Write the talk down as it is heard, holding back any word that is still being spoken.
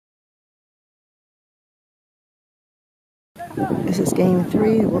This is game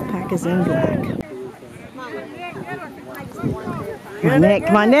 3. The Wolfpack is in black. Come on, Nick.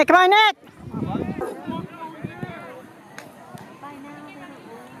 Come on, Nick. Come on, Nick.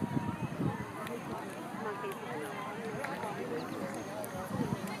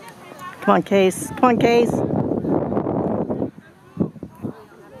 Come on, Case. Come on, Case.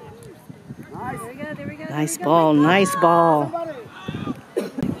 Nice ball. Nice ball.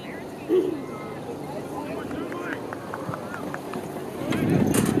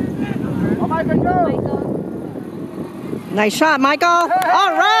 Nice shot, Michael. All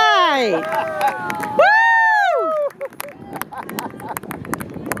right. Woo!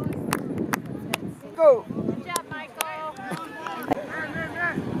 Go. Good job, Michael.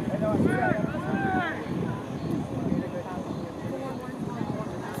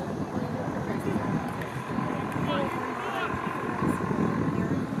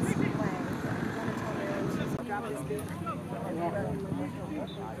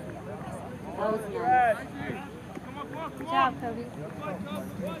 Good job, Cody.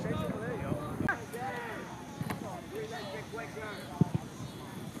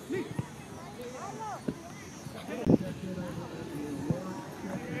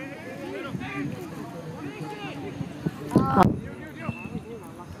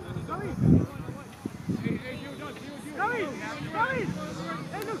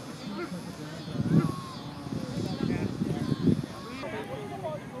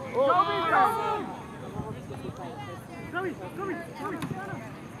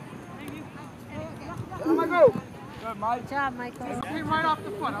 Good job, Michael. Right off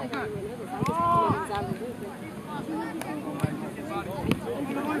the foot. I'm good.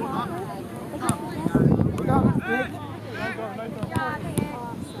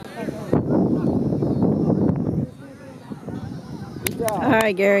 All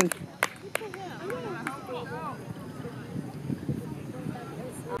right, Gary.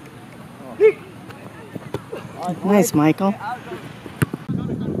 Nice, Michael.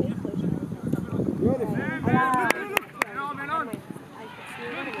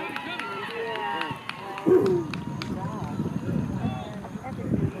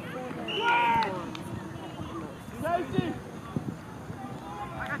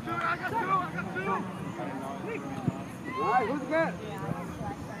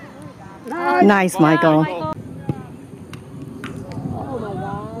 Nice, Michael.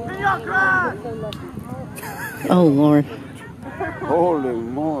 Oh, Lord. Holy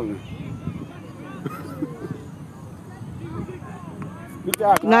moly. Good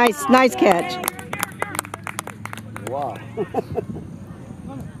job. Nice, nice catch. Wow.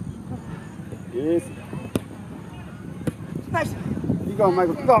 Yes. Nice. Keep going,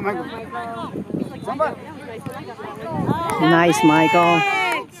 Michael. Keep going, Michael. Somebody. Nice, Michael.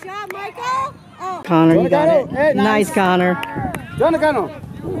 Good job, Michael. Oh. Connor, you got it. Hey, nice, Connor. Connor.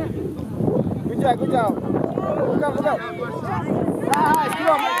 Good job, good job. Look up, look up. Nice, good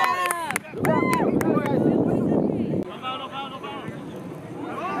on, Michael.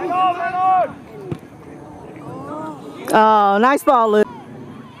 Oh, nice ball, Luke.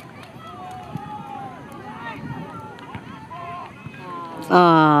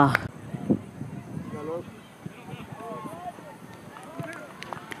 Ah.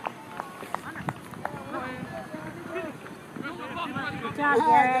 Good job,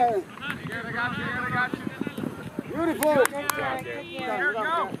 Garrett. I got you. Beautiful. Good job, Garrett.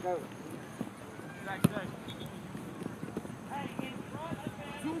 Go.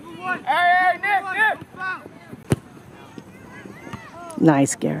 Hey, Nick.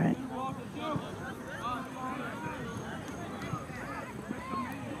 Nice, Garrett.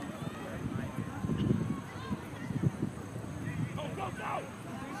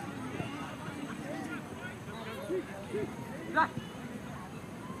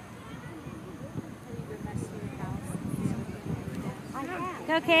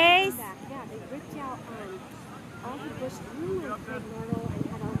 Go, Case. Yeah, they ripped out all the bush through and put Laurel and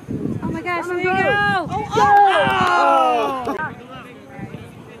had all the... Oh my gosh, there you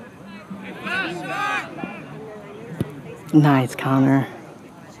go. Nice, Connor.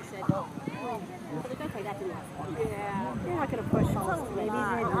 They're not going to push all this. Maybe they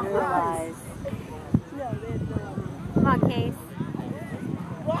didn't realize. Come on, Case.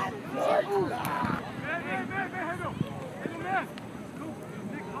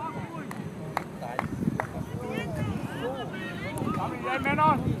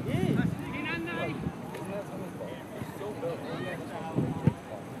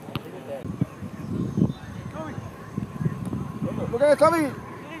 Look at Tommy.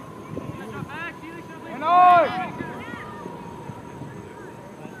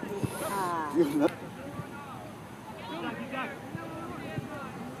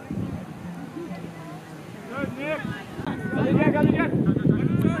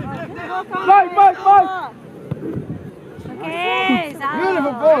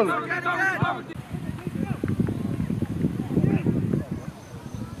 Come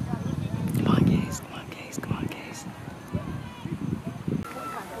on, Case. Come on, Case. Come on, Case.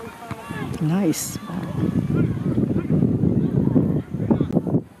 Nice ball.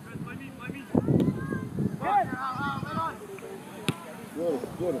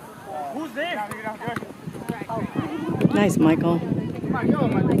 Who's there? Nice, Michael. Go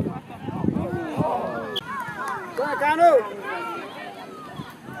ahead, Kanu.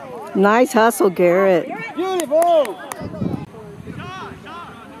 Nice hustle, Garrett. Beautiful.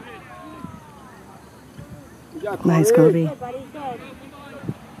 Nice, Kobe. Good, buddy, good.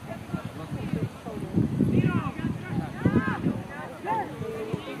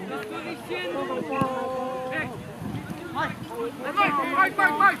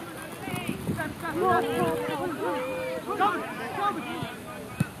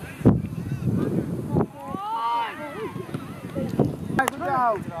 Good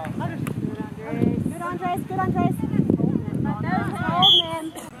job. Good, Andres. Good, Andres. Hold, man.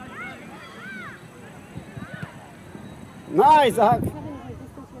 Nice, Zach. You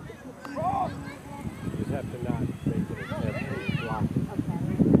just have to not make it attempt to block it.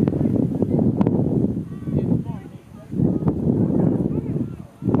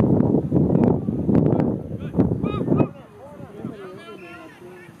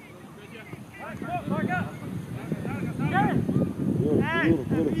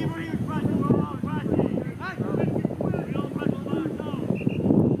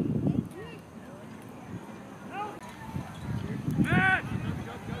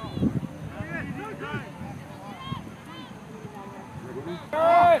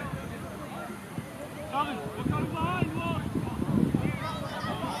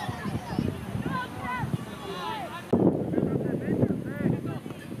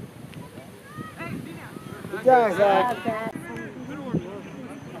 Good job, Zach.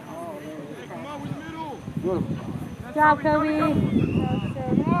 Good job, Kobe.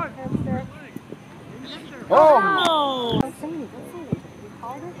 Oh!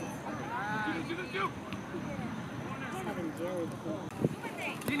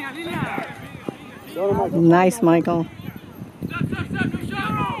 Nice, Michael. Go.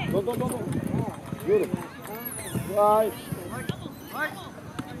 Beautiful. Right.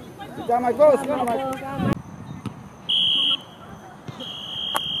 Good job, Michael. Good job, Michael.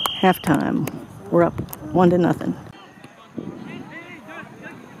 Halftime. We're up 1-0.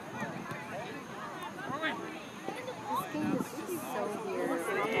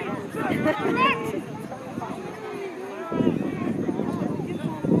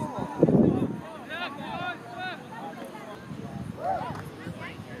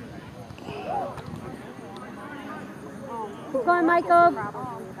 Keep going, Michael.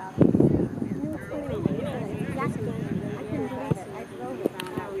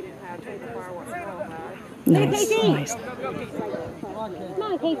 Nice, nice. Come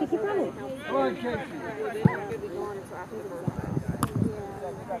on, Casey, keep running.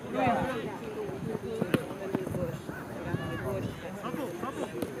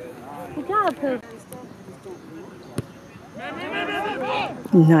 Good job, Coach.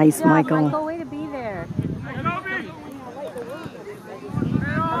 Nice, Good job, Michael. Michael. Way to be there.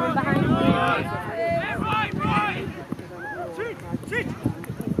 Coming behind you.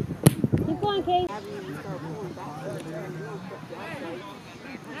 Keep going, Casey.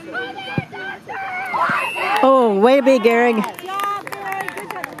 Oh, way to be, Garrig. Good job, Garrett. Good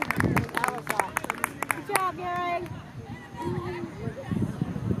job. Good job, Garrett.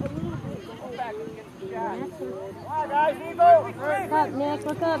 Look up, Nick.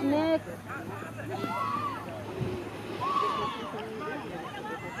 Look up, Nick.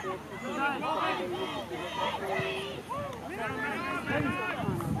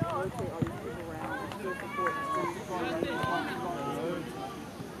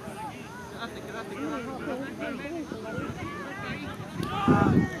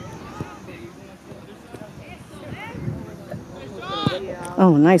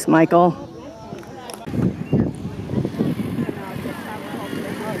 Oh, nice, Michael.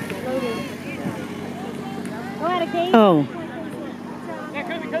 Go at it, Casey. Oh,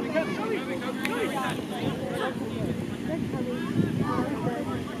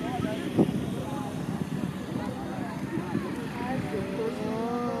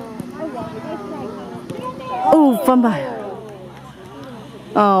 oh, from behind.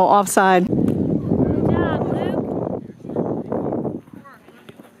 Oh, offside. Good job, Luke.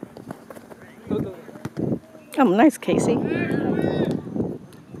 Oh, nice, Casey. Good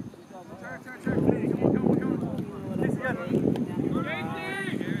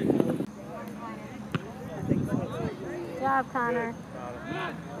job, Connor.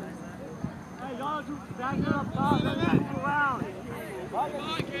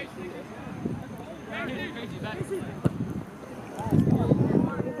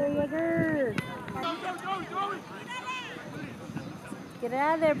 Get it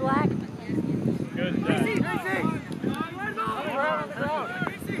out of there, Black. Good.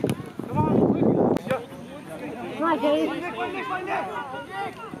 Come on, Case.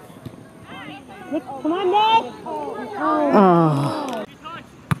 Nick, come on, Nick. Oh.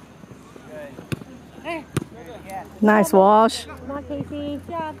 Nice wash. Come on, Casey. Good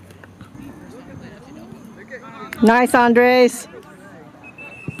job. Nice, Andres.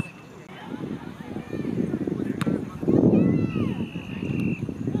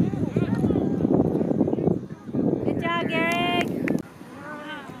 Good job, Garrick.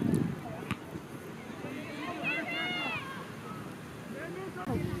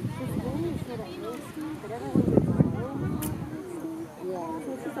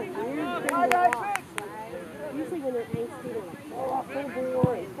 Usually when they're angsty, they're like, oh, full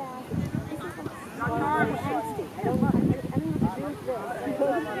bore and fast. This is like angsty. I don't know what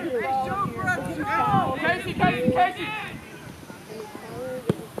to do with this.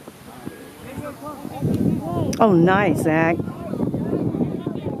 Oh, nice, Zach.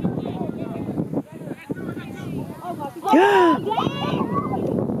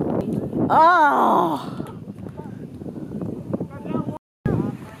 Oh.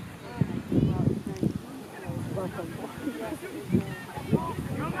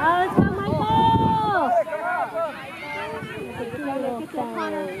 Oh, let's go, Michael!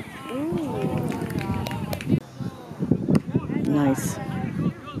 Nice.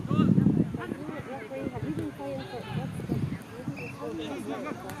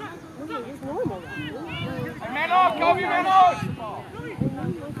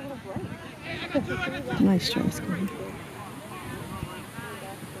 Nice try, Scotty.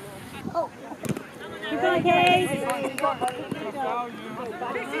 Keep going, Case.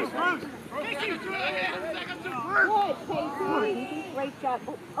 Great job.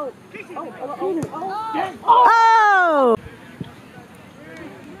 Oh!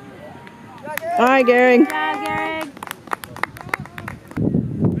 All right, Gary. Good job, Garrick.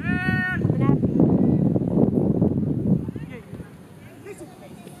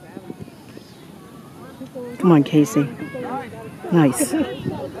 Come on, Casey. Nice. Oh!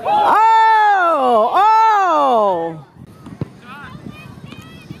 Oh!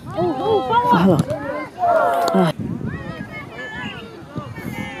 Follow.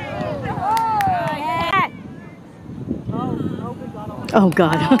 Oh,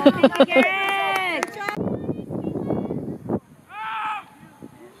 God.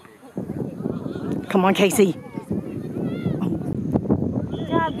 Come on, Casey. Good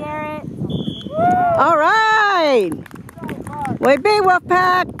job, Garrett. All right. Way B,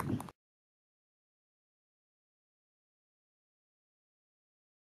 Wolfpack.